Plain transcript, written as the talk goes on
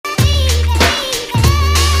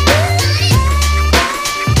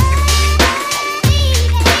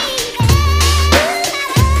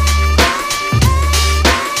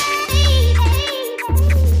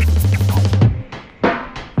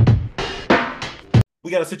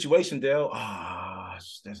we got a situation, Dale.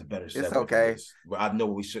 There's a better It's segue for okay. this. I know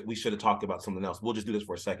we should have talked about something else. We'll just do this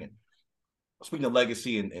for a second. Speaking of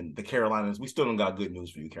legacy and the Carolinas, we still don't got good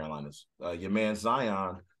news for you, Carolinas. Your man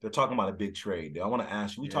Zion, they're talking about a big trade. I want to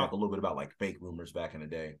ask you. We talked a little bit about like fake rumors back in the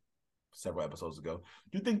day, several episodes ago.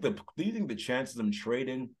 Do you think the chances of them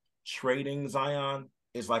trading Zion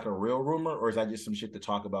is like a real rumor, or is that just some shit to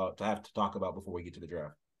talk about before we get to the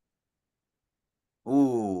draft?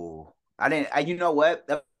 Ooh, I didn't. You know what?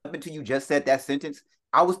 Up until you just said that sentence,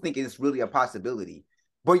 I was thinking it's really a possibility.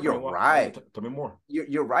 But you're right. Tell me more.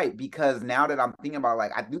 You're right, because now that I'm thinking about,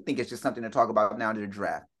 like, I do think it's just something to talk about now to the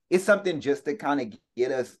draft. It's something just to kind of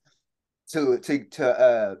get us to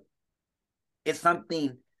it's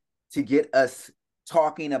something to get us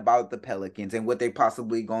talking about the Pelicans and what they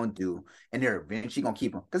possibly gonna do, and they're eventually gonna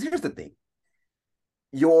keep them. Because here's the thing: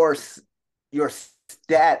 your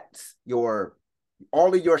stats,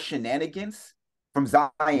 all of your shenanigans from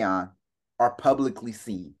Zion are publicly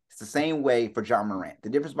seen. It's the same way for John Morant. The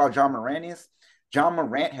difference about John Morant is John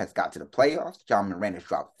Morant has got to the playoffs. John Morant has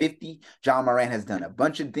dropped 50. John Morant has done a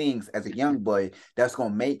bunch of things as a young boy that's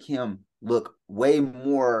going to make him look way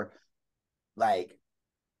more like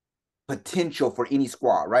potential for any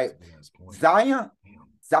squad, right? Zion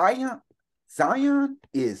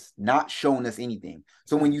is not showing us anything.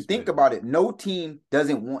 So when you think about it, no team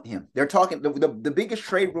doesn't want him. They're talking the biggest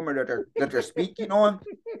trade rumor that they're speaking on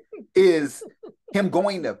is him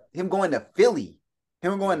going to Philly.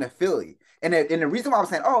 Him going to Philly. And the reason why I'm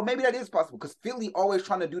saying, oh, maybe that is possible, because Philly always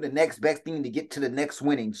trying to do the next best thing to get to the next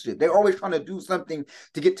winning shit. They're always trying to do something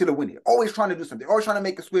to get to the winning. They're always trying to do something. They're always trying to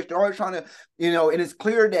make a switch. They're always trying to, and it's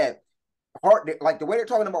clear that Harden, like the way they're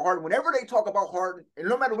talking about Harden, whenever they talk about Harden, and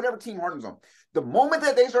no matter whatever team Harden's on, the moment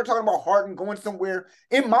that they start talking about Harden going somewhere,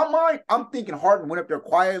 in my mind, I'm thinking Harden went up there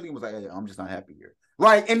quietly and was like, hey, I'm just not happy here.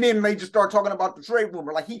 Like, and then they just start talking about the trade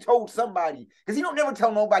rumor. Like, he told somebody, because he don't never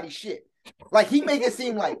tell nobody shit. Like, he make it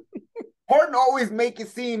seem like, Harden always make it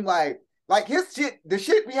seem like his shit, the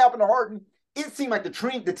shit be happening to Harden, it seemed like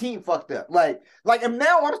the team fucked up. Like, and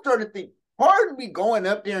now I'm starting to think, Harden be going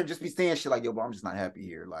up there and just be saying shit like, yo, bro, I'm just not happy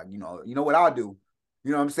here. Like, you know what I'll do?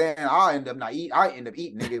 You know what I'm saying? I end up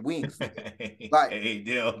eating nigga wings. Nigga. Like, hey,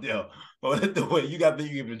 deal. Well, the way you got to think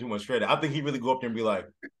you give him too much credit. I think he really go up there and be like,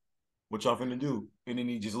 what y'all finna do? And then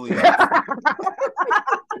he just leave.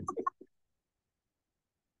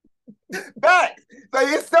 Back. Like,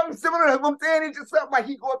 it's something similar to what I'm saying. It's just something like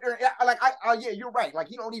he go up there and yeah, you're right. Like,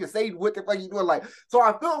 he don't even say what the fuck he doing. Like, so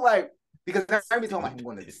I feel like, because they've been talking about him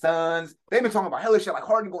going to the Suns. They've been talking about hella shit, like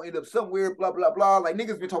Harden gonna end up somewhere, blah, blah, blah. Like,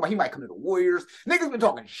 niggas been talking about he might come to the Warriors. Niggas been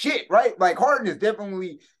talking shit, right? Like, Harden is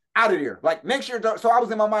definitely out of there. Like, next year, so I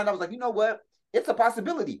was in my mind, I was like, you know what? It's a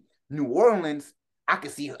possibility. New Orleans, I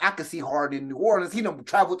could see Harden in New Orleans. He done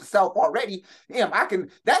traveled to South already. Damn,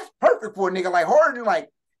 that's perfect for a nigga like Harden.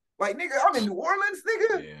 Like, nigga, I'm in New Orleans,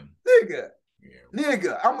 nigga. Yeah.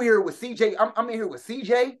 Nigga. I'm here with CJ. I'm in here with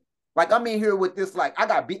CJ. Like, I'm in here with this. Like, I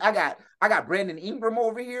got Brandon Ingram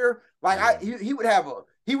over here. Like, he would have a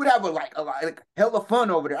hella fun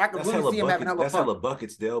over there. I could really see him having hella fun. That's hella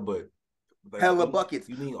buckets, Dale, but like, hella buckets.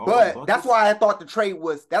 You need all but buckets? That's why I thought the trade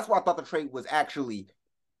was actually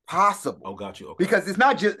possible. Oh, got you. Okay. Because it's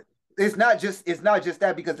not just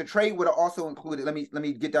that, because the trade would have also included, let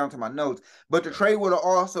me get down to my notes, but the trade would have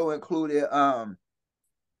also included so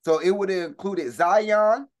it would have included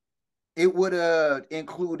Zion, it would have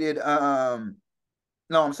included it would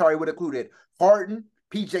have included Harden,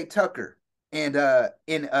 PJ Tucker, and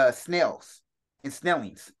Snellings.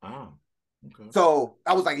 Oh, okay. So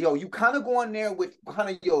I was like, yo, you kind of go in there with kind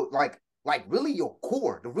of your like really your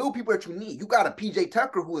core, the real people that you need. You got a PJ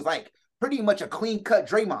Tucker who is like pretty much a clean cut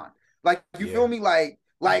Draymond. Like, you feel me? Like,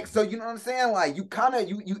 so you know what I'm saying? Like, you kind of,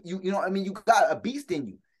 you know what I mean? You got a beast in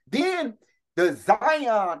you. Then the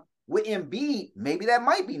Zion with Embiid, maybe that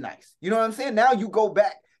might be nice. You know what I'm saying? Now you go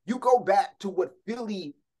back to what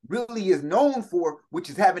Philly really is known for, which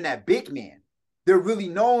is having that big man. They're really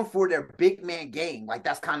known for their big man game. Like,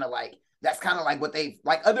 that's kind of like what they,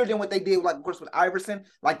 like, other than what they did, like, of course, with Iverson,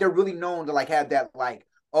 like, they're really known to like have that, like,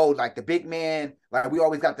 oh, like the big man, like we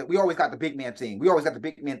always got the big man thing. We always got the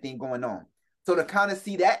big man thing going on. So to kind of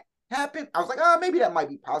see that happen, I was like, oh, maybe that might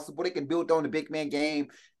be possible. They can build on the big man game.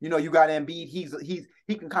 You know, you got Embiid. He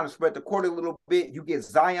can kind of spread the court a little bit. You get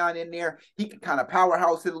Zion in there. He can kind of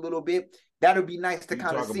powerhouse it a little bit. That would be nice to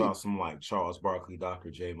kind of see. Talk about some like Charles Barkley,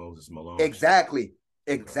 Dr. J. Moses Malone. Exactly.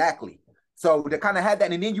 So to kind of have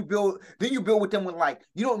that, and then you build with them with, like,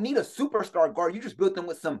 you don't need a superstar guard. You just build them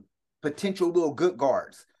with some potential little good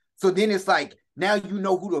guards. So then it's like, now you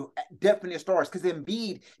know who the definite stars, because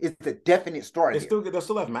Embiid is the definite star. They'll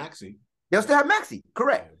still have Maxey. They'll still have Maxey,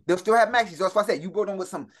 correct? They'll still have Maxey. So that's why I said you brought them with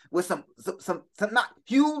some not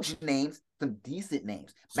huge names, some decent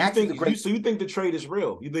names. So you think the trade is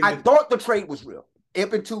real? I thought the trade was real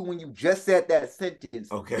up until when you just said that sentence.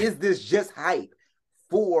 Okay, is this just hype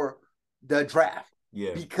for the draft?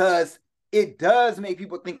 Yeah, because it does make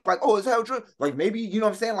people think like, oh, is that true? Like maybe, you know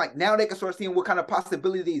what I'm saying? Like now they can start seeing what kind of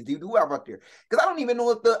possibilities do you have out there. Because I don't even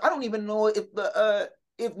know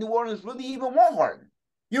if New Orleans really even want Harden.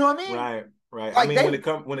 You know what I mean? Right. Like I mean,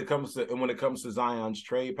 when it comes to Zion's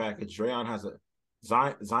trade package, Zion has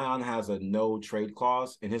a no trade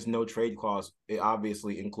clause, and his no trade clause, it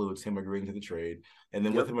obviously includes him agreeing to the trade, and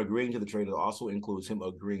then with him agreeing to the trade, it also includes him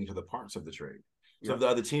agreeing to the parts of the trade. So if the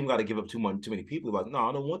other team got to give up too many people, like, no,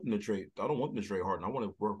 I don't want them to trade. I don't want them to trade Harden. I want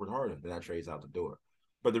to work with Harden. Then that trade's out the door.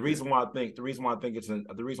 But the reason why I think this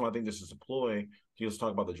is a ploy, you just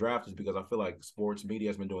talk about the draft, is because I feel like sports media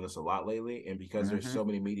has been doing this a lot lately, and because there's so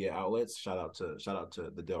many media outlets. Shout out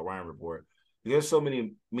to the Del Ryan report. There's so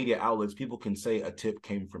many media outlets, people can say a tip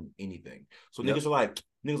came from anything. So niggas are like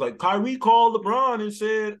Kyrie called LeBron and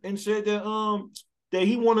said that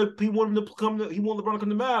he wanted LeBron to come to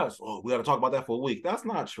Mavs. Oh, we got to talk about that for a week. That's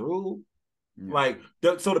not true. Yeah. Like,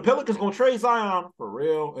 so the Pelicans gonna trade Zion for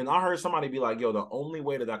real. And I heard somebody be like, "Yo, the only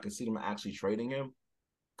way that I can see them actually trading him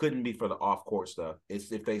couldn't be for the off court stuff.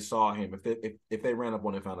 It's if they saw him, if they ran up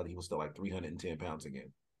on him and found out he was still like 310 pounds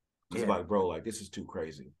again. It's like, bro, like this is too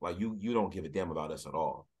crazy. Like you don't give a damn about us at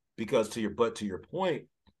all. Because to your point,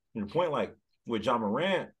 like with John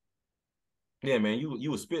Morant. Yeah, man,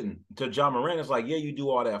 you was spitting. To John Morant, it's like, yeah, you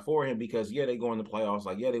do all that for him because, yeah, they go in the playoffs.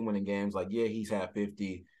 Like, yeah, they winning games. Like, yeah, he's had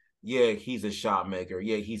 50. Yeah, he's a shot maker.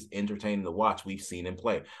 Yeah, he's entertaining to watch. We've seen him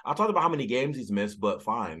play. I talked about how many games he's missed, but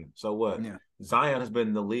fine. So what? Yeah. Zion has been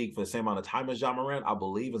in the league for the same amount of time as John Morant. I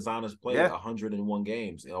believe Zion has played 101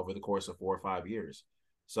 games over the course of 4 or 5 years.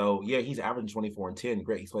 So, yeah, he's averaging 24 and 10.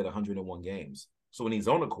 Great. He's played 101 games. So when he's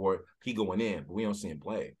on the court, he going in, but we don't see him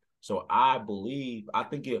play. So I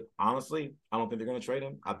think honestly, I don't think they're going to trade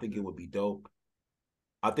him. I think it would be dope.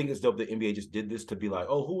 I think it's dope that NBA just did this to be like,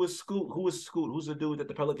 oh, who is Scoot? Who's the dude that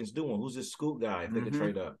the Pelicans doing? Who's this Scoot guy if they could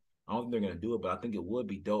trade up? I don't think they're going to do it, but I think it would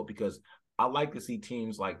be dope because I like to see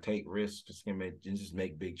teams like take risks and just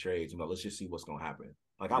make big trades. Let's just see what's going to happen.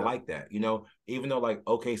 Like, I like that, even though like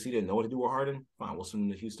OKC didn't know what to do with Harden, fine. We'll send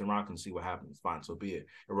them to Houston Rockets and see what happens. Fine, so be it.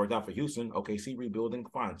 It worked out for Houston. OKC rebuilding,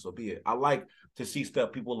 fine, so be it. I like to see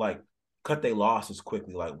stuff people like cut their losses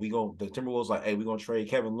quickly. Like the Timberwolves like, hey, we're going to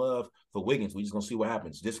trade Kevin Love for Wiggins. We just going to see what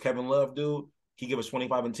happens. This Kevin Love dude, he give us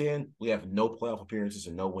 25 and 10. We have no playoff appearances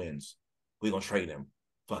and no wins. We're going to trade him.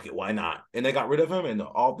 Fuck it, why not? And they got rid of him, and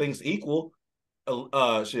all things equal, 9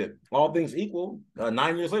 years later,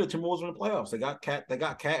 Timberwolves were in the playoffs. They got Cat.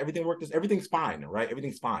 Everything worked. Everything's fine, right?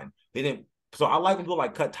 Everything's fine. They didn't. So I like when people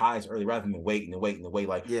like cut ties early rather than wait.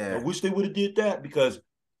 Like, I wish they would have did that because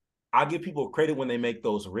I give people credit when they make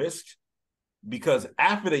those risks. Because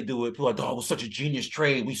after they do it, people are like, oh, it was such a genius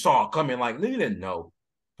trade. We saw it coming. Like, they didn't know.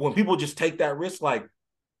 When people just take that risk, like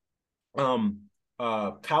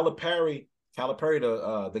Calipari,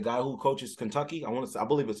 the guy who coaches Kentucky. I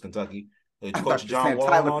believe it's Kentucky. Coach John Wall.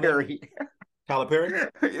 Tyler Perry. Tyler Perry?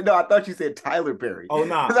 No, I thought you said Tyler Perry. Oh,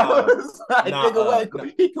 nah.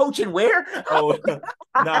 He coaching where? Calipari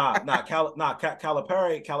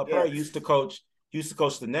used to coach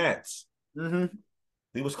the Nets. Mm-hmm.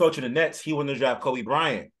 He was coaching the Nets. He wanted to draft Kobe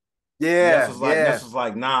Bryant. Yeah. This was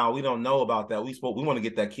like, nah, we don't know about that. We want to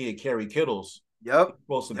get that kid Kerry Kittles. Yep. He's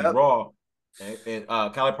supposed to be raw. And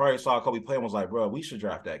Calipari saw Kobe play and was like, bro, we should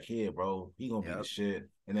draft that kid, bro. He gonna be the shit.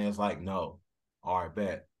 And then it's like, no, all right,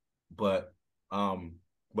 bet. But the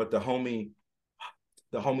NBA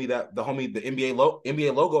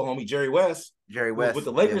logo homie, Jerry West, with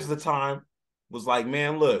the Lakers at the time, was like,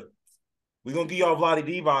 man, look, we're gonna give y'all Vlade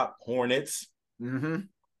Divac Hornets. Mm-hmm.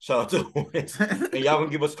 Shout out to Hornets. And y'all gonna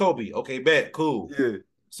give us Kobe. Okay, bet, cool. Yeah.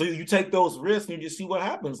 So you take those risks and you just see what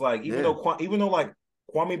happens. Like, even though like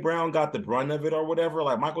Kwame Brown got the brunt of it or whatever,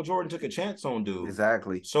 like Michael Jordan took a chance on dude.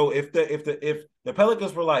 Exactly. So if the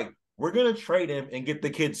Pelicans were like, we're gonna trade him and get the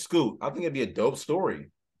kid Scoot, I think it'd be a dope story.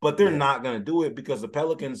 But they're not gonna do it because the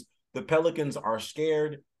Pelicans are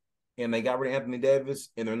scared and they got rid of Anthony Davis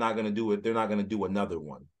and they're not gonna do it. They're not gonna do another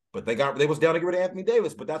one. But they was down to get rid of Anthony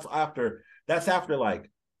Davis. But that's after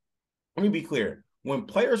like, let me be clear. When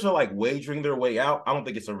players are like wagering their way out, I don't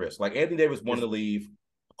think it's a risk. Like Anthony Davis wanted to leave.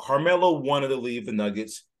 Carmelo wanted to leave the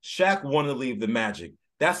Nuggets. Shaq wanted to leave the Magic.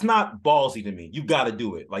 That's not ballsy to me. You got to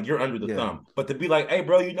do it. Like, you're under the thumb. But to be like, hey,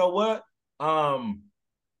 bro, you know what? Bye.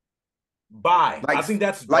 I think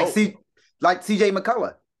that's like CJ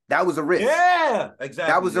McCullough. That was a risk. Yeah,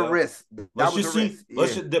 exactly. That was a risk. Let's That was just a see. risk.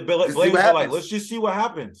 Let's Yeah. just the Just see what Blazers are like, happens. let's just see what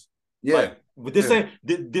happens. Yeah. Like, but this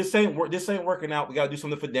ain't working out. We gotta do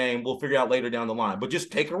something for Dame. We'll figure out later down the line. But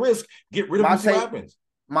just take a risk, get rid of him, and see what happens.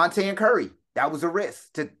 Monte and Curry. That was a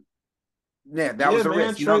risk. That was a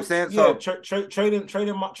risk. You know what I'm saying? Yeah, trading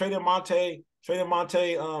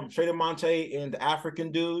Monte and the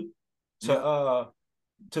African dude to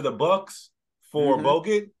the Bucks for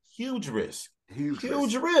Bogut. Huge risk.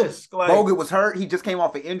 Huge risk. Like, Bogut was hurt. He just came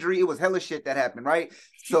off an injury. It was hella shit that happened, right?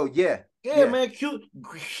 So yeah, man,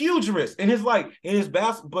 huge risk. And but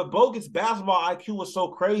Bogut's basketball IQ was so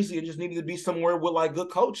crazy, it just needed to be somewhere with like good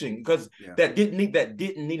coaching, because that didn't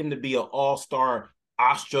need him to be an all-star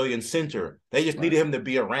Australian center. They just needed him to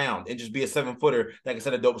be around and just be a 7-footer that can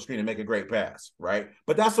set a dope screen and make a great pass, right?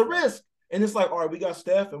 But that's a risk. And it's like, all right, we got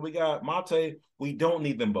Steph and we got Monte. We don't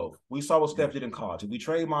need them both. We saw what Steph did in college. If we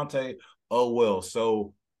trade Monte, oh well.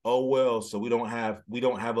 So we don't have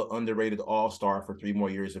an underrated all-star for 3 more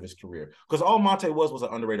years of his career. Because all Monte was an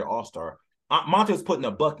underrated all-star. Monte was putting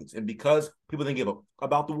up buckets, and because people didn't give a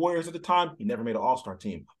about the Warriors at the time, he never made an all-star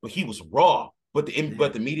team. But he was raw. But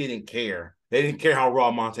the media didn't care. They didn't care how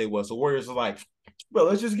raw Monte was. So Warriors are like, well,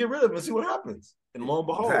 let's just get rid of him and see what happens. And lo and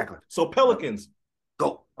behold, so Pelicans,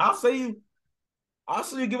 go. I'll say you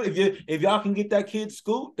give it if y'all can get that kid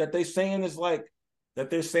Scoot that they're saying is like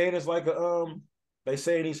they saying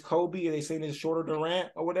he's Kobe and they saying he's shorter than Durant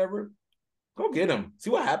or whatever. Go get him. See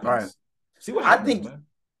what happens. Right. See what happens, man.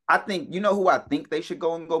 I think you know who I think they should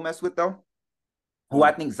go mess with though. Who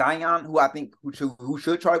I think Zion. Who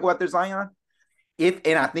should try to go after Zion.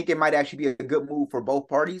 And I think it might actually be a good move for both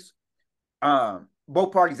parties.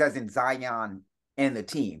 Both parties, as in Zion and the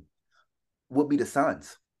team, would be the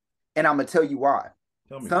Suns. And I'm gonna tell you why.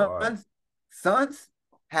 Suns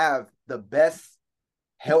have the best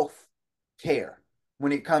health care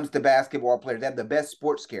when it comes to basketball players. They have the best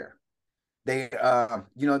sports care. They,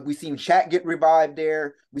 we seen Shaq get revived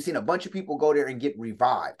there. We seen a bunch of people go there and get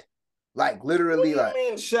revived. Like literally, what do you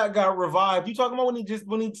mean Shaq got revived? You talking about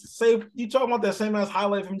when he saved? You talking about that same ass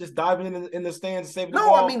highlight of him just diving in the stands and saving the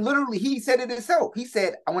ball? No, I mean literally, he said it himself. He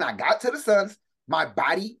said, when I got to the Suns, my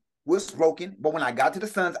body was broken, but when I got to the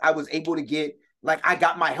Suns, I was able to get I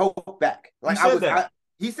got my health back. Like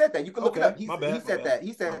he said that. You can look it up. He said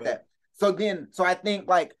that. So I think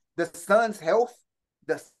like the Suns' health,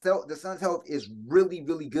 the Suns' health is really,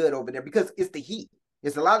 really good over there because it's the heat.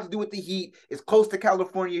 It's a lot to do with the heat. It's close to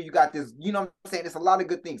California. You got this, you know what I'm saying? It's a lot of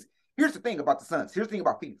good things. Here's the thing about the Suns. Here's the thing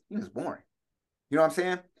about Phoenix. Phoenix is boring. You know what I'm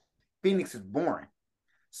saying? Phoenix is boring.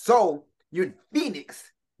 So you're in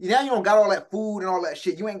Phoenix. Now you don't got all that food and all that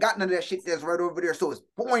shit. You ain't got none of that shit that's right over there. So it's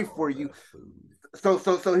boring for you. So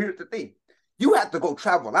here's the thing. You have to go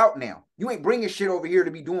travel out now. You ain't bringing shit over here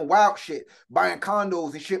to be doing wild shit, buying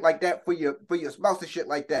condos and shit like that for your spouse and shit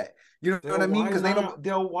like that. You know what I mean? Because they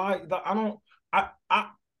don't.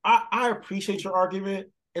 I appreciate your argument,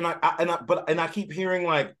 and I keep hearing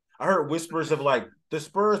I heard whispers of the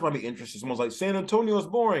Spurs might be interested. Someone's like San Antonio is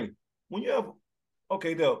boring. When you have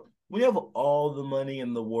all the money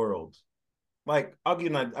in the world, let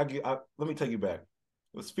me take you back.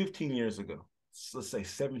 It was 15 years ago. Let's say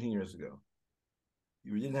 17 years ago.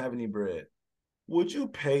 You didn't have any bread. Would you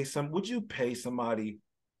pay somebody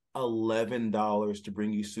 $11 to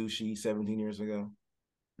bring you sushi 17 years ago?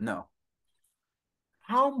 No.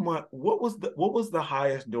 How much? What was the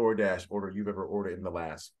highest DoorDash order you've ever ordered in the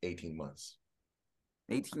last 18 months?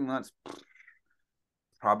 18 months,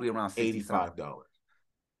 probably around $85.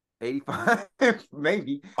 85,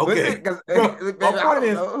 maybe. Okay.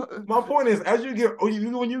 My point is, as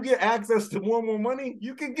when you get access to more and more money,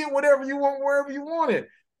 you can get whatever you want wherever you want it.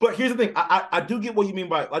 But here's the thing: I do get what you mean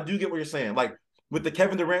by. I do get what you're saying. Like with the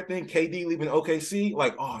Kevin Durant thing, KD leaving OKC,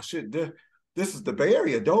 like, oh shit, this is the Bay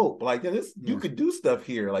Area, dope. Like, you could do stuff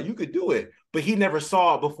here. Like, you could do it. But he never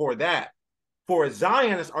saw it before that. For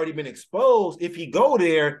Zion, it's already been exposed. If he go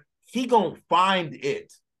there, he gonna find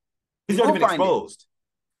it. He's already been exposed.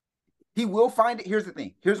 He will find it. Here's the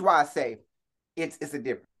thing. Here's why I say it's a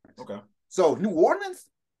difference. Okay. So New Orleans,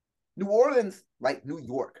 like New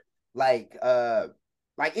York, like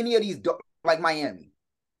any of these, like Miami,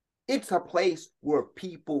 it's a place where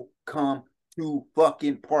people come to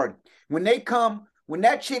fucking party. When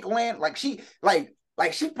that chick land,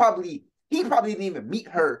 he probably didn't even meet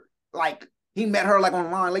her. Like he met her like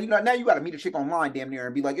online. Like, now you got to meet a chick online damn near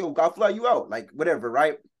and be like, yo, I'll fly you out. Like whatever,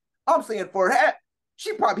 right? I'm saying for that,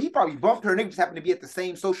 he probably bumped her and they just happened to be at the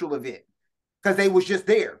same social event because they was just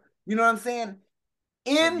there. You know what I'm saying?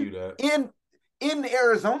 in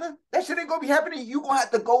Arizona, that shit ain't gonna be happening. You gonna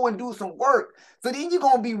have to go and do some work. So then you're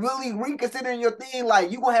gonna be really reconsidering your thing.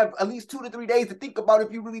 Like, you're gonna have at least 2 to 3 days to think about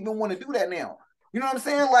if you really even want to do that now. You know what I'm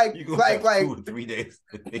saying? Like, You gonna have 2 or 3 days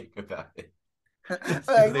to think about it.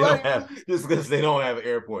 Just because they don't have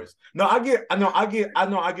airports. No, I get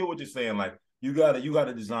what you're saying. Like, you gotta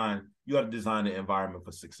design the environment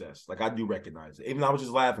for success. Like, I do recognize it. Even I was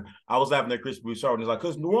just laughing. I was laughing at Chris Bouchard, and he's like,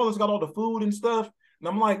 because New Orleans got all the food and stuff. And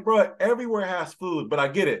I'm like, bro, everywhere has food. But I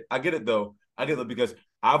get it. I get it though. I get it because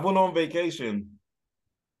I've went on vacation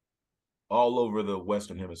all over the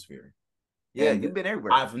Western Hemisphere. Yeah, and you've been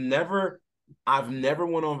everywhere. I've never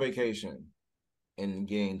went on vacation and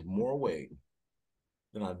gained more weight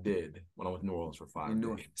than I did when I was in New Orleans for 5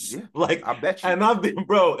 days. Yeah, like, I bet you. And I've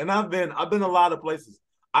been a lot of places.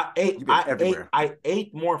 I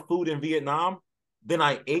ate more food in Vietnam than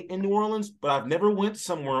I ate in New Orleans, but I've never went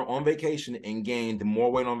somewhere on vacation and gained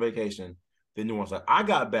more weight on vacation than New Orleans. Like, I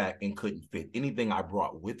got back and couldn't fit anything I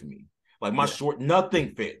brought with me. Like, my short,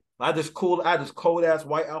 nothing fit. I had this cold ass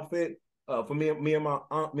white outfit. For me and my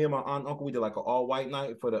aunt and uncle, we did like an all white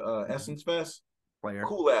night for the Essence Fest.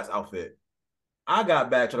 Cool ass outfit. I got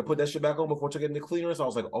back, tried to put that shit back on before I took it in the cleaners. I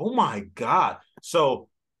was like, oh my God. So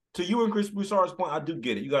to you and Chris Broussard's point, I do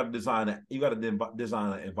get it. You got to design an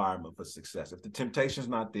environment for success. If the temptation's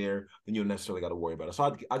not there, then you don't necessarily got to worry about it. So I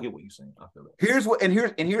get what you're saying. I feel it. Here's what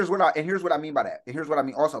I mean by that. And here's what I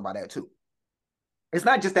mean also by that too. It's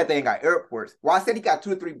not just that they ain't got airports. Well, I said he got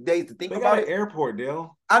 2 or 3 days to think about it. They got an airport,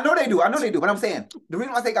 Dale. I know they do. But I'm saying the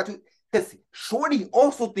reason why I say got 2, because Shorty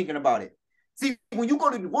also thinking about it. See, when you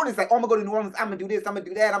go to New Orleans, like, oh, I'm gonna go to New Orleans, I'm gonna do this, I'm gonna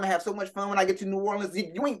do that, I'm gonna have so much fun when I get to New Orleans.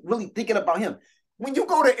 You ain't really thinking about him. When you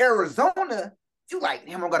go to Arizona, you like,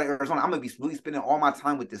 damn, I'm going to Arizona, I'm gonna be really spending all my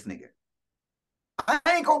time with this nigga. I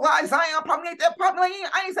ain't gonna lie, Zion probably ain't that popular.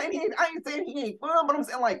 I ain't saying he ain't fun, but I'm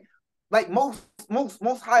saying like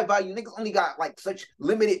most high value niggas only got like such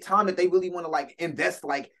limited time that they really want to like invest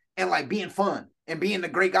like in like being fun and being a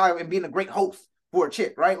great guy and being a great host for a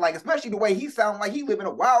chick, right? Like, especially the way he sound like he living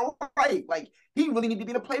a wild life. Like, he really need to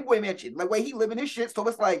be the Playboy mansion, like way he living his shit. So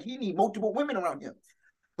it's like he need multiple women around him.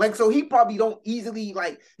 Like, so he probably don't easily,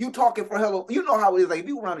 like, you talking for hello, you know how it is. Like, if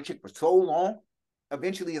you around a chick for so long,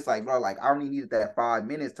 eventually it's like, bro, like, I only needed that 5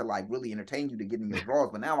 minutes to like really entertain you to get in your drawers.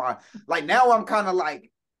 But now I'm kind of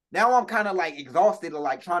like exhausted of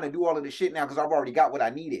like trying to do all of this shit now because I've already got what I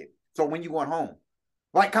needed. So when you going home,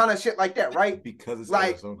 like, kind of shit like that, right? Because it's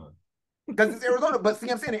like, Arizona. Because it's Arizona, but see,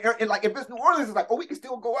 I'm saying, and like, if it's New Orleans, it's like, oh, we can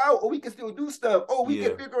still go out, or we can still do stuff, oh, we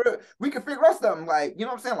can figure out something, like, you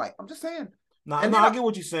know what I'm saying? Like, I'm just saying. I get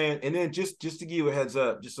what you're saying, and then just to give you a heads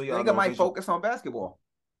up, just so y'all know, might focus on basketball.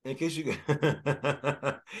 In case you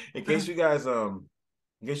guys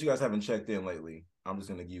haven't checked in lately, I'm just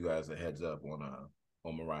gonna give you guys a heads up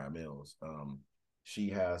on Mariah Mills.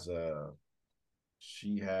 She has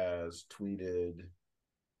tweeted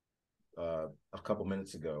a couple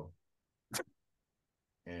minutes ago.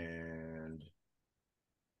 And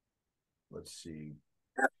let's see,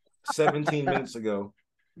 17 minutes ago,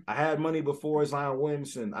 I had money before Zion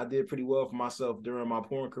Williamson. I did pretty well for myself during my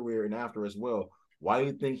porn career and after as well. Why do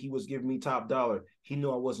you think he was giving me top dollar? He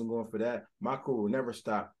knew I wasn't going for that. My career will never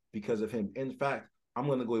stop because of him. In fact, I'm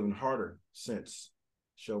going to go even harder since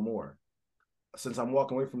I'm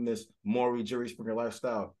walking away from this Maury Jerry Springer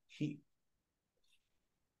lifestyle.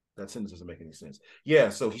 That sentence doesn't make any sense. Yeah,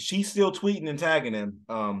 so she's still tweeting and tagging him.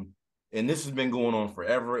 And this has been going on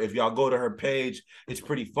forever. If y'all go to her page, it's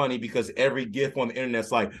pretty funny because every GIF on the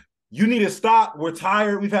internet's like, you need to stop. We're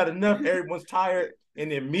tired. We've had enough. Everyone's tired.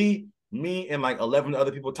 And then me and like 11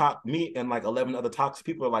 other people me and like 11 other toxic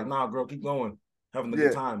people are like, nah, girl, keep going. Having a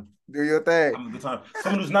good time. Do your thing. Having a good time.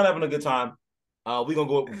 Someone who's not having a good time, we're gonna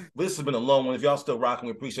go. This has been a long one. If y'all still rocking,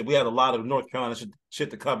 we appreciate it. We had a lot of North Carolina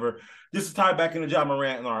shit to cover. This is tied back into Ja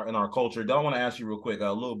Morant in our culture. I want to ask you real quick.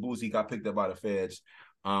 Lil Boosie got picked up by the feds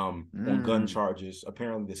on gun charges.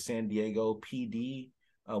 Apparently, the San Diego PD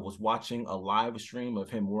was watching a live stream of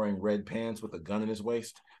him wearing red pants with a gun in his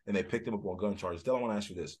waist, and they picked him up on gun charges. I want to ask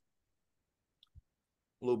you this.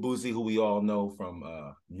 Lil Boosie, who we all know from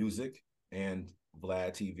music and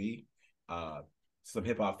Vlad TV, some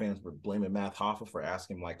hip hop fans were blaming Math Hoffa for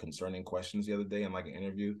asking him like concerning questions the other day in like an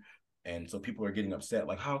interview. And so people are getting upset,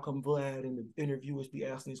 like, how come Vlad and the interviewers be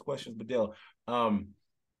asking these questions? But Dale, on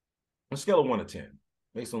a scale of 1 to 10,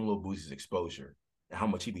 based on Lil Boosie's exposure and how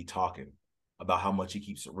much he be talking about how much he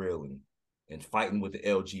keeps it real and fighting with the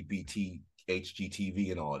LGBT, HGTV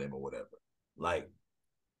and all of them or whatever, like,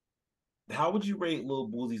 how would you rate Lil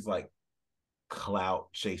Boosie's like clout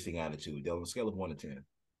chasing attitude, Dale, on a scale of 1 to 10?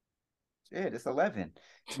 Yeah, it's 11.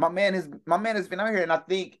 My man has been out here, and I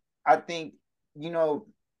think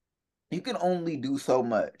you can only do so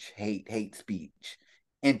much hate speech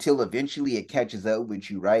until eventually it catches up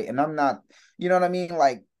with you, right? And I'm not, you know what I mean?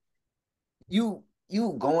 Like you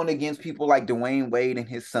going against people like Dwayne Wade and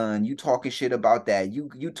his son, you talking shit about that.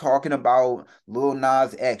 You talking about Lil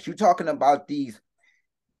Nas X, you talking about these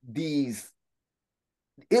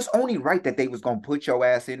it's only right that they was gonna put your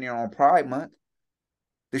ass in there on Pride Month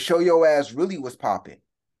to show your ass really was popping.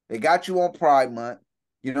 They got you on Pride Month.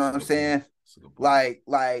 You know what I'm saying? Nigga,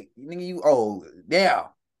 yeah,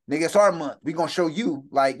 nigga, it's our month. We gonna show you,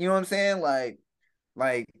 like, you know what I'm saying?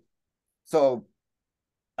 Like, so,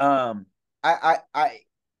 um, I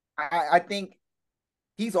think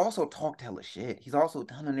he's also talked hella shit. He's also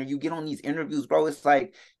done in there. You get on these interviews, bro. It's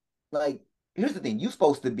like, here's the thing. You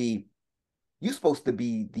supposed to be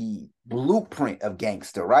the blueprint of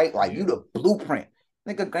gangster, right? Like you the blueprint.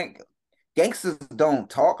 Nigga, gangsters don't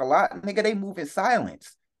talk a lot. Nigga, they move in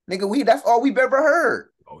silence. Nigga, that's all we've ever heard.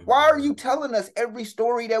 Why are you telling us every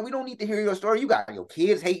story that we don't need to hear your story? You got your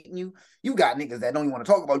kids hating you. You got niggas that don't even want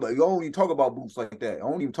to talk about it, but you don't even talk about Boots like that. I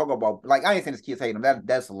don't even talk about, like, I ain't saying his kids hate him.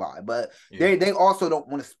 That's a lie. But they also don't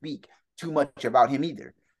want to speak too much about him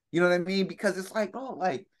either. You know what I mean? Because it's like, bro,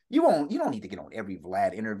 like, you don't need to get on every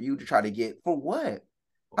Vlad interview to try to get, for what?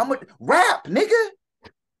 How much? Rap, nigga.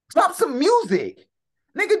 Drop some music.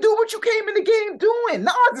 Nigga, do what you came in the game doing.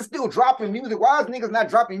 Nas is still dropping music. Why is niggas not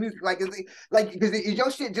dropping music? Like, is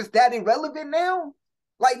your shit just that irrelevant now?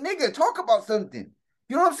 Like, nigga, talk about something.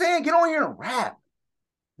 You know what I'm saying? Get on here and rap.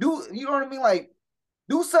 You know what I mean? Like,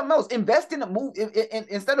 do something else. Invest in a movie.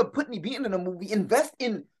 Instead of being in a movie, invest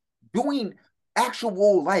in doing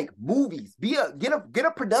actual, like, movies. Get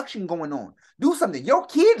a production going on. Do something. Your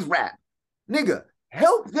kids rap. Nigga,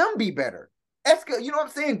 help them be better. You know what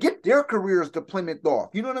I'm saying? Get their careers to Plymouth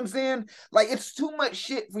off. You know what I'm saying? Like, it's too much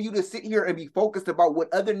shit for you to sit here and be focused about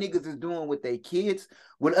what other niggas is doing with their kids,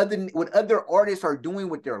 what other artists are doing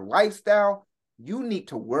with their lifestyle. You need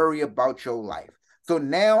to worry about your life. So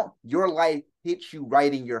now your life hits you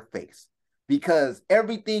right in your face, because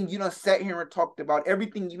everything you done sat here and talked about,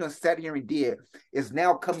 everything you done sat here and did is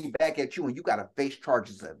now coming back at you, and you got to face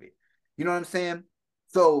charges of it. You know what I'm saying?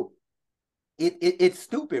 So it's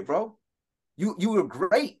stupid, bro. You were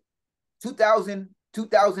great. 2000,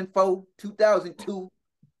 2004, 2002.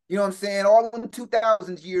 You know what I'm saying? All in the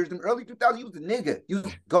 2000s years, the early 2000s, you was a nigga. You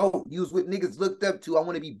was GOAT. You was what niggas looked up to. I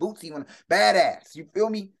want to be Bootsy, badass. You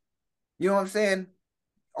feel me? You know what I'm saying?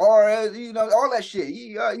 Or, all that shit.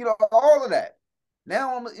 All of that.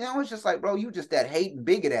 Now, it's just like, bro, you just that hating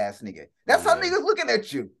bigot ass nigga. That's how niggas looking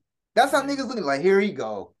at you. That's how niggas looking like, here he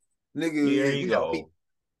go. Nigga, here he go.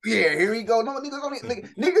 Yeah, here we go. No,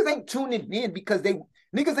 niggas ain't tuning in because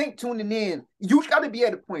niggas ain't tuning in. You got to be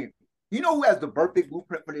at a point. You know who has the perfect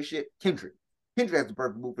blueprint for this shit? Kendrick. Kendrick has the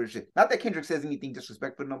perfect blueprint for this shit. Not that Kendrick says anything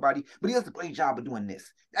disrespectful to nobody, but he does a great job of doing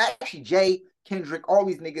this. Actually, Jay, Kendrick, all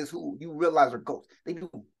these niggas who you realize are ghosts, they do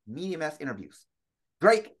medium-ass interviews.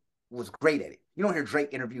 Drake was great at it. You don't hear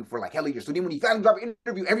Drake interview for like hell of years. So then when he finally drops an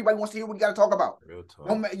interview, everybody wants to hear what he got to talk about. Real talk.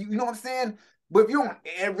 You know what I'm saying? But if you're on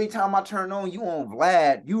every time I turn on, you on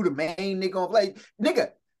Vlad, you the main nigga on Vlad.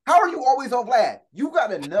 Nigga, how are you always on Vlad? You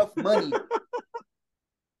got enough money.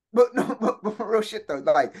 but for real shit though,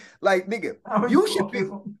 like nigga, you should be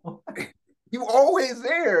you always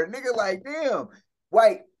there, nigga. Like, damn.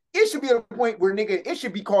 Like, it should be at a point where, nigga, it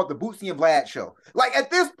should be called the Bootsy and Vlad show. Like,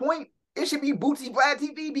 at this point, it should be Bootsy Vlad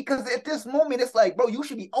TV, because at this moment, it's like, bro, you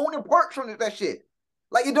should be owning parts from that shit.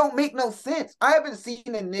 Like, it don't make no sense. I haven't seen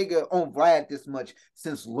a nigga on Vlad this much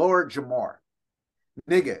since Lord Jamar.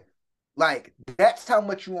 Nigga, like, that's how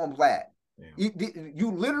much you on Vlad.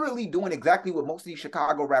 You literally doing exactly what most of these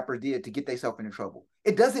Chicago rappers did to get themselves into trouble.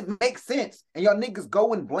 It doesn't make sense. And y'all niggas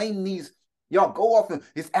go and blame these. Y'all go off and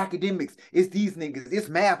it's academics. It's these niggas. It's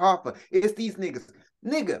Math Hoffa. It's these niggas.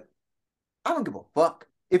 Nigga, I don't give a fuck.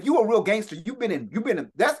 If you a real gangster, you've been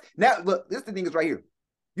in, that's, now, look, this the thing is right here.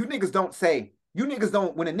 You niggas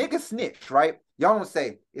don't, when a nigga snitch, right? Y'all don't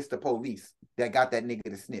say it's the police that got that nigga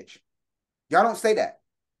to snitch. Y'all don't say that.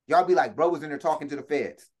 Y'all be like, bro was in there talking to the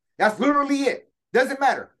feds. That's literally it. Doesn't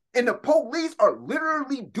matter. And the police are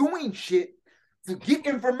literally doing shit to get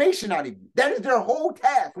information out of you. That is their whole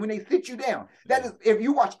task when they sit you down. That is, if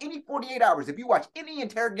you watch any 48 hours, if you watch any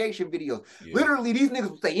interrogation videos, literally these niggas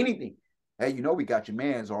will say anything. Hey, we got your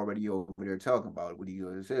mans already over there talking about what he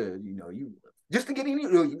said. You just to get any.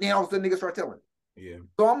 Then all of a sudden niggas start telling. Yeah.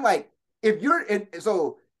 So I'm like, if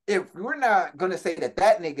we're not gonna say that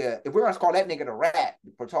nigga, if we're gonna call that nigga the rat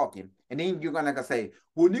for talking, and then you're gonna say,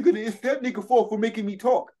 well, nigga, it's that nigga fault for making me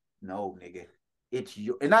talk. No, nigga. it's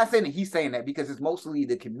your, and not saying that he's saying that because it's mostly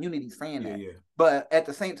the community saying that. Yeah. But at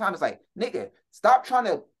the same time, it's like, nigga, stop trying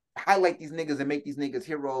to highlight these niggas and make these niggas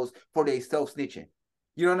heroes for they self-snitching.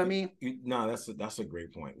 You know what I mean? No, that's a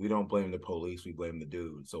great point. We don't blame the police, we blame the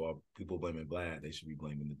dude. So people blaming Vlad, they should be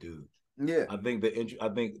blaming the dude. Yeah. I think the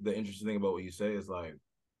interesting thing about what you say is like,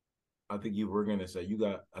 I think you were gonna say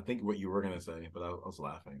what you were gonna say, but I was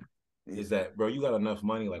laughing. Is that, bro, you got enough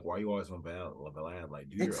money, like why are you always on Vlad? Like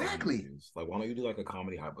do your own interviews. Like why don't you do like a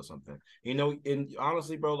comedy hype or something? You know, and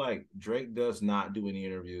honestly, bro, like Drake does not do any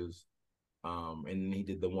interviews. And he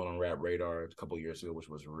did the one on Rap Radar a couple years ago, which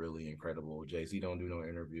was really incredible. Jay-Z don't do no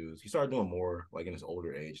interviews. He started doing more like in his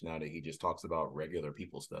older age now that he just talks about regular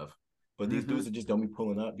people stuff. But these dudes that just don't be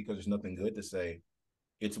pulling up because there's nothing good to say.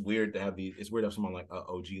 It's weird to have someone like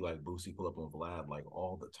OG like Boosie pull up on Vlad like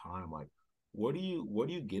all the time. Like, what are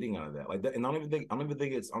you getting out of that? Like that, and I don't even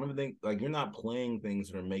think like you're not playing things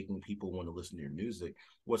that are making people want to listen to your music.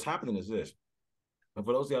 What's happening is this. And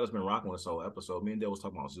for those of y'all that's been rocking with this whole episode, me and Dale was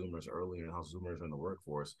talking about Zoomers earlier and how Zoomers are in the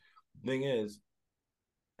workforce. The thing is,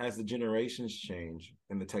 as the generations change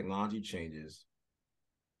and the technology changes,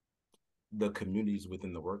 the communities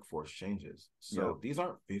within the workforce changes. So these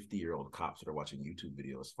aren't 50-year-old cops that are watching YouTube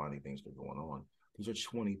videos finding things that are going on. These are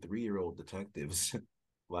 23-year-old detectives.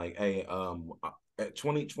 Like, hey,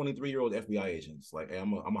 23-year-old FBI agents. Like, hey,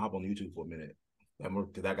 I'm gonna hop on YouTube for a minute.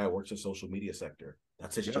 That guy works in social media sector.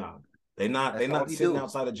 That's his job. They're not sitting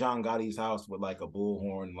outside of John Gotti's house with like a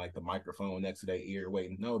bullhorn, like the microphone next to their ear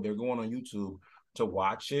waiting. No, they're going on YouTube to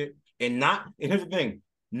watch it and here's the thing,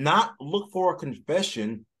 not look for a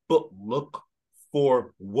confession, but look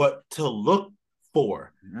for what to look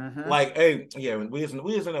for. Like, hey, yeah, when we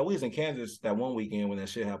was in Kansas that one weekend when that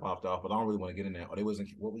shit had popped off, but I don't really want to get in there. Oh, they was in,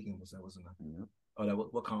 what weekend was that?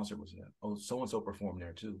 What concert was that? Oh, so and so performed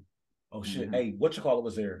there too. Oh shit! Hey, it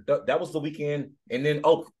was there? That was the weekend, and then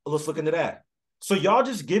let's look into that. So y'all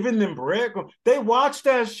just giving them bread. They watch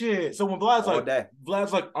that shit. So when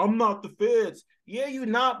Vlad's like, I'm not the feds. Yeah, you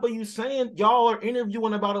not, but you saying y'all are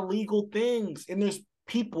interviewing about illegal things, and there's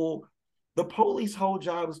people. The police whole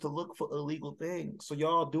job is to look for illegal things. So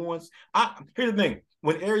y'all doing. Here's the thing: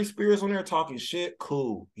 when Ari Spears on there talking shit,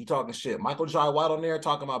 cool. He talking shit. Michael Jai White on there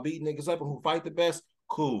talking about beating niggas up and who fight the best,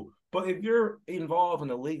 cool. But if you're involved in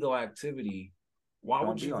illegal activity, why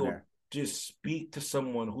would you go just speak to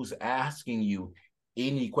someone who's asking you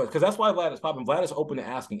any question? Because that's why Vlad is popping. Vlad is open to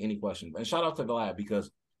asking any question. And shout out to Vlad because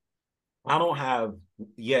I don't have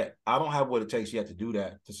what it takes yet to do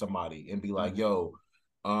that to somebody and be like, yo,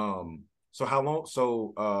 so how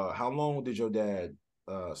long did your dad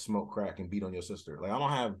smoke crack and beat on your sister? Like I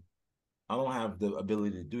don't have the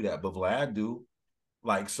ability to do that, but Vlad do.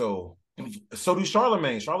 Like so do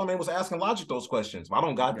Charlemagne. Charlemagne was asking Logic those questions. I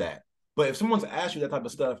don't got that. But if someone's asked you that type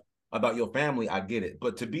of stuff about your family, I get it.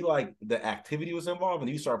 But to be like the activity was involved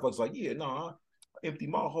and you start folks like, yeah, I empty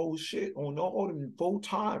my whole shit on all them 4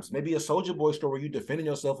 times. Maybe a Soulja Boy story where you defending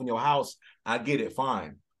yourself in your house, I get it,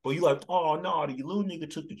 fine. But you like, oh no, the little nigga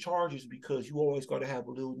took the charges because you always gotta have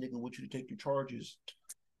a little nigga with you to take the charges.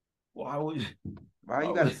 Why you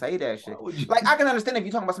gotta say that shit? Like I can understand if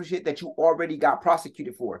you're talking about some shit that you already got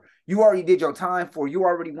prosecuted for, you already did your time for, you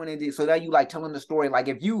already went and did. So now you like telling the story. Like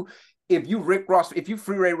if you free Rick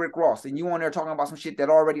Ross and you on there talking about some shit that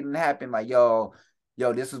already didn't happen, like yo,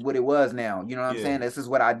 this is what it was now. You know what I'm saying? This is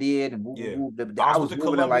what I did. And I was with the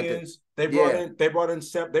Colombians. They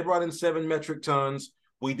brought in 7 metric tons.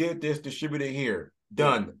 We did this, distributed here,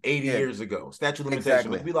 done 80 years ago. Statute of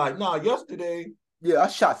limitations. Be like, nah, yesterday. Yeah, I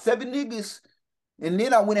shot 7 niggas, and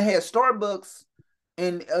then I went and had Starbucks,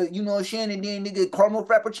 and you know what I'm saying, and then nigga caramel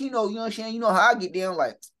frappuccino, you know what I'm saying, you know how I get down,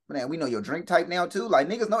 like, man, we know your drink type now too, like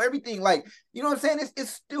niggas know everything, like, you know what I'm saying,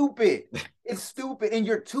 it's stupid, it's stupid, and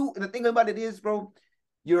the thing about it is, bro,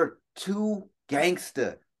 you're too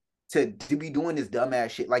gangster to be doing this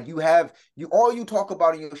dumbass shit, like all you talk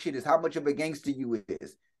about in your shit is how much of a gangster you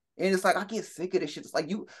is. And it's like, I get sick of this shit. It's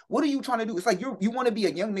like, what are you trying to do? It's like, you want to be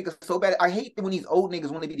a young nigga so bad. I hate that when these old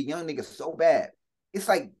niggas want to be the young niggas so bad. It's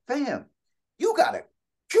like, fam, you got to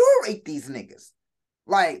curate these niggas.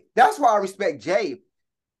 Like, that's why I respect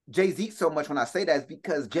Jay-Z so much when I say that is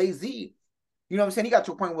because Jay-Z, you know what I'm saying? He got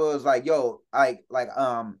to a point where it was like, yo,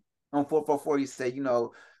 on 444, he said,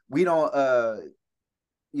 we don't,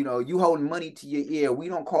 you holding money to your ear. We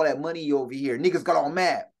don't call that money over here. Niggas got all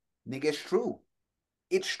mad. Nigga, it's true.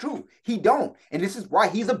 It's true. He don't. And this is why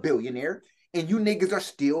he's a billionaire. And you niggas are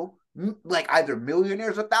still like either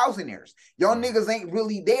millionaires or thousandaires. Y'all niggas ain't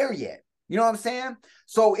really there yet. You know what I'm saying?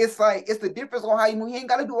 So it's like it's the difference on how you move. He ain't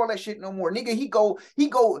got to do all that shit no more, nigga.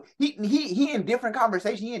 He in different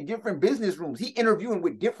conversations. He in different business rooms. He interviewing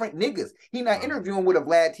with different niggas. He not interviewing with a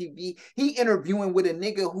Vlad TV. He interviewing with a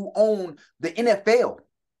nigga who owned the NFL.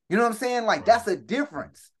 You know what I'm saying? Like that's a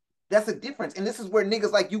difference. That's a difference. And this is where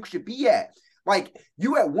niggas like you should be at. Like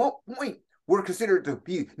you at one point were considered to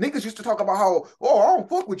be niggas used to talk about how I don't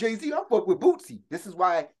fuck with Jay-Z. I fuck with Boosie. This is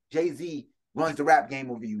why Jay-Z runs the rap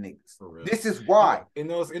game over you niggas. For real. This is why. You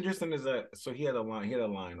know what's interesting is that so he had a line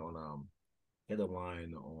on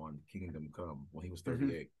Kingdom Come when he was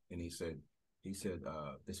 38, and he said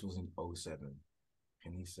this was in 07,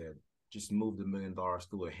 and he said just move the $1 million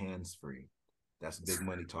through a hands-free. That's big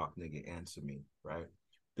money talk, nigga. Answer me, right?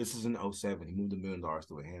 This is in 07. He moved $1 million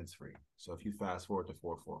through a hands-free. So if you fast forward to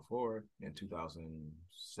 444 in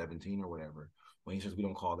 2017 or whatever, when he says we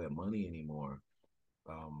don't call that money anymore,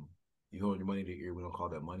 you hold your money to your ear, we don't call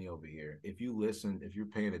that money over here. If you listen, if you're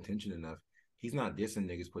paying attention enough, he's not dissing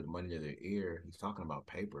niggas putting money to their ear. He's talking about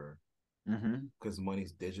paper. Because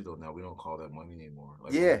money's digital now. We don't call that money anymore.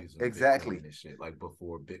 Like, yeah, exactly. And shit. Like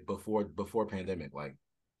before pandemic, like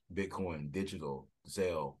Bitcoin, digital,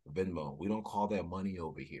 Zelle, Venmo. We don't call that money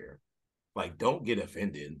over here. Like, don't get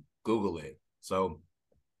offended. Google it. So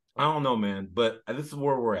I don't know, man, but this is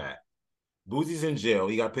where we're at. Boosie's in jail.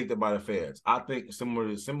 He got picked up by the feds. I think similar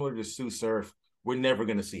to Sue Surf, we're never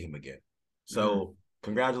gonna see him again. So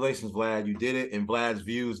congratulations, Vlad. You did it. And Vlad's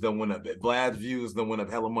views don't went up. Vlad's views don't went up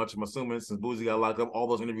hella much. I'm assuming since Boosie got locked up, all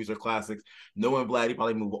those interviews are classics. Knowing Vlad, he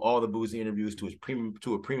probably moved all the Boosie interviews to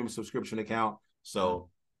a premium subscription account. So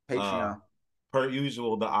Patreon. Per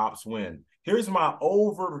usual, the ops win. Here's my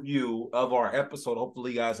overview of our episode.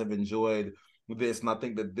 Hopefully, you guys have enjoyed this, and I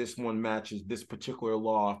think that this particular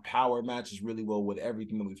law of power matches really well with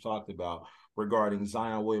everything that we've talked about regarding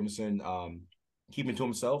Zion Williamson keeping to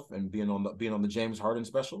himself and being on the James Harden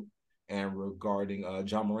special, and regarding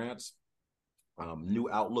John Morant's new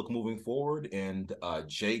outlook moving forward, and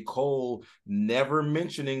J. Cole never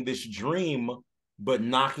mentioning this dream but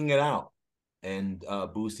knocking it out, and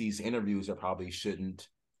Boosie's interviews that probably shouldn't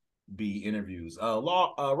be interviews.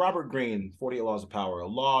 Robert Greene, 48 Laws of Power.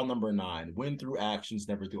 Law number 9: win through actions,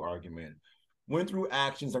 never through argument. Win through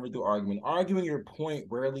actions, never through argument. Arguing your point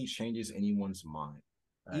rarely changes anyone's mind.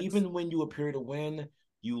 Nice. Even when you appear to win,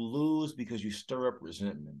 you lose because you stir up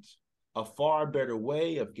resentment. A far better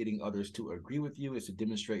way of getting others to agree with you is to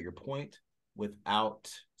demonstrate your point without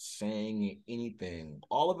saying anything.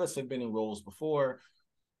 All of us have been in roles before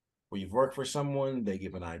where you've worked for someone, they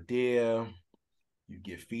give an idea, you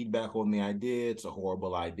get feedback on the idea, it's a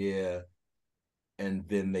horrible idea, and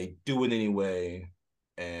then they do it anyway,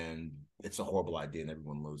 and it's a horrible idea, and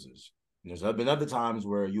everyone loses. And there's been other times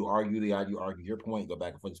where you argue the idea, you argue your point, go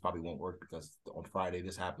back and forth, this probably won't work because on Friday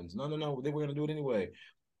this happens. No, they were going to do it anyway.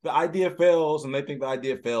 The idea fails, and they think the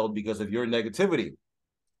idea failed because of your negativity.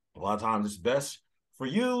 A lot of times it's best for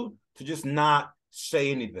you to just not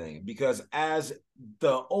say anything, because as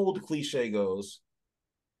the old cliche goes,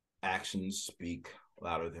 actions speak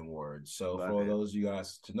louder than words. So for those of you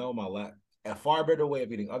guys to know, a far better way of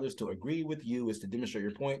getting others to agree with you is to demonstrate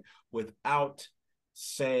your point without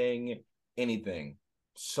saying anything.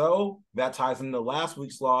 So that ties into last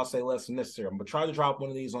week's law, say less than necessary. I'm going to try to drop one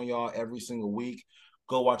of these on y'all every single week.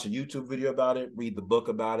 Go watch a YouTube video about it, read the book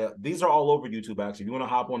about it. These are all over YouTube, actually. If you want to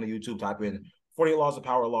hop on the YouTube, type in 48 Laws of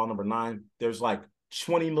Power, Law number 9. There's like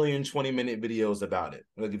 20 million 20-minute videos about it.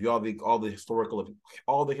 I'll give you all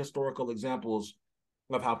the historical examples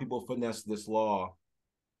of how people finesse this law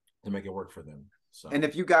to make it work for them. So, and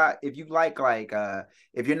if you're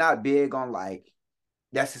not big on like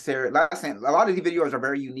necessary, like I'm saying, a lot of the videos are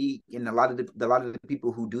very unique, and a lot of the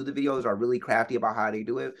people who do the videos are really crafty about how they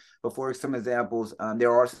do it. But for some examples,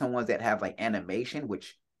 there are some ones that have like animation,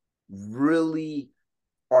 which really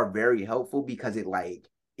are very helpful because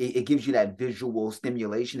it gives you that visual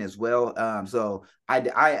stimulation as well. So I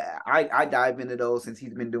dive into those since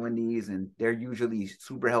he's been doing these, and they're usually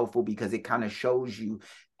super helpful because it kind of shows you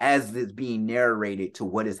as it's being narrated to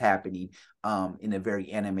what is happening in a very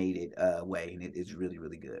animated way, and it's really,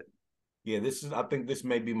 really good. Yeah, I think this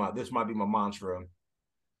might be my mantra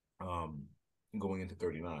going into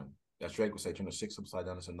 39. As Drake would say, turn a 6 upside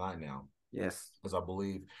down, it's a 9 now. Yes. Because I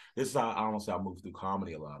believe this is how I move through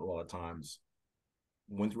comedy a lot. A lot of times,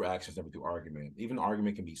 win through actions, never through argument. Even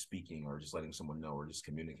argument can be speaking or just letting someone know or just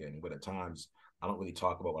communicating. But at times, I don't really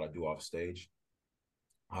talk about what I do off stage.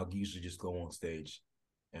 I'll usually just go on stage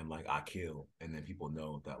and like I kill, and then people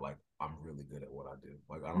know that like I'm really good at what I do.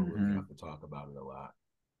 Like I don't really have to talk about it a lot.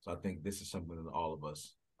 So I think this is something that all of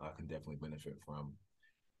us can definitely benefit from.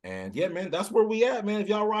 And yeah, man, that's where we at, man. If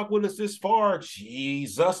y'all rock with us this far,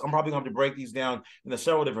 Jesus, I'm probably gonna have to break these down into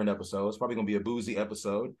several different episodes. It's probably gonna be a Boosie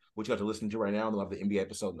episode, which you have to listen to right now. And we'll have the NBA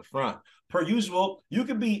episode in the front. Per usual, you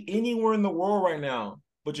could be anywhere in the world right now,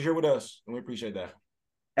 but you're here with us, and we appreciate that.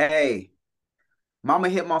 Hey, Mama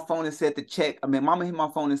hit my phone and said Mama hit my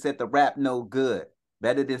phone and said the rap no good.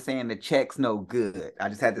 Better than saying the check's no good. I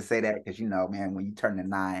just had to say that because man, when you turn to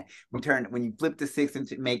 9, when you flip the 6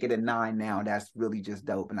 and make it a 9 now, that's really just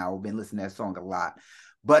dope. And I've been listening to that song a lot.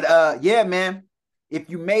 But yeah, man, if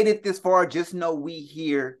you made it this far, just know we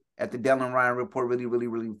here at the Dylan Ryan Report really, really,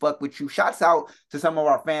 really fuck with you. Shouts out to some of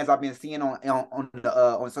our fans I've been seeing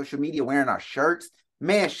on social media wearing our shirts.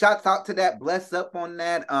 Man, shouts out to that. Bless up on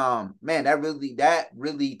that. Man, that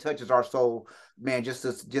really touches our soul, man, just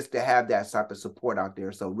to have that type of support out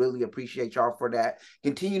there. So really appreciate y'all for that.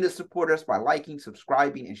 Continue to support us by liking,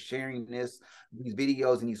 subscribing, and sharing these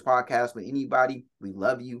videos and these podcasts with anybody. We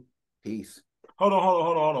love you. Peace. Hold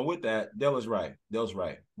on. With that, Dell's right.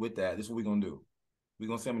 With that, this is what we're gonna do. We're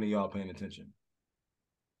gonna see how many of y'all paying attention.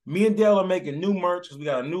 Me and Dell are making new merch because we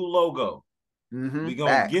got a new logo. Mm-hmm.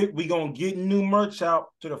 We gonna get new merch out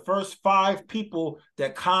to the first 5 people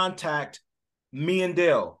that contact me and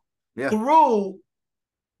Dell through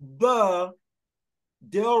the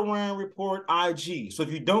Dell Ryan Report IG. So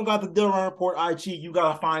if you don't got the Dell Ryan Report IG, you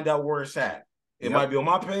gotta find out where it's at. It might be on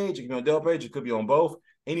my page, it could be on Dell page, it could be on both.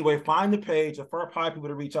 Anyway, find the page. The first 5 people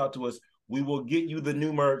to reach out to us, we will get you the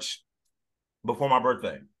new merch before my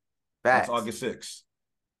birthday. That's August 6th.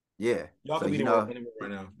 Yeah. Y'all can be anywhere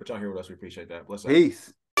right now, but y'all here with us. We appreciate that. Bless up.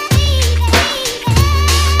 Peace.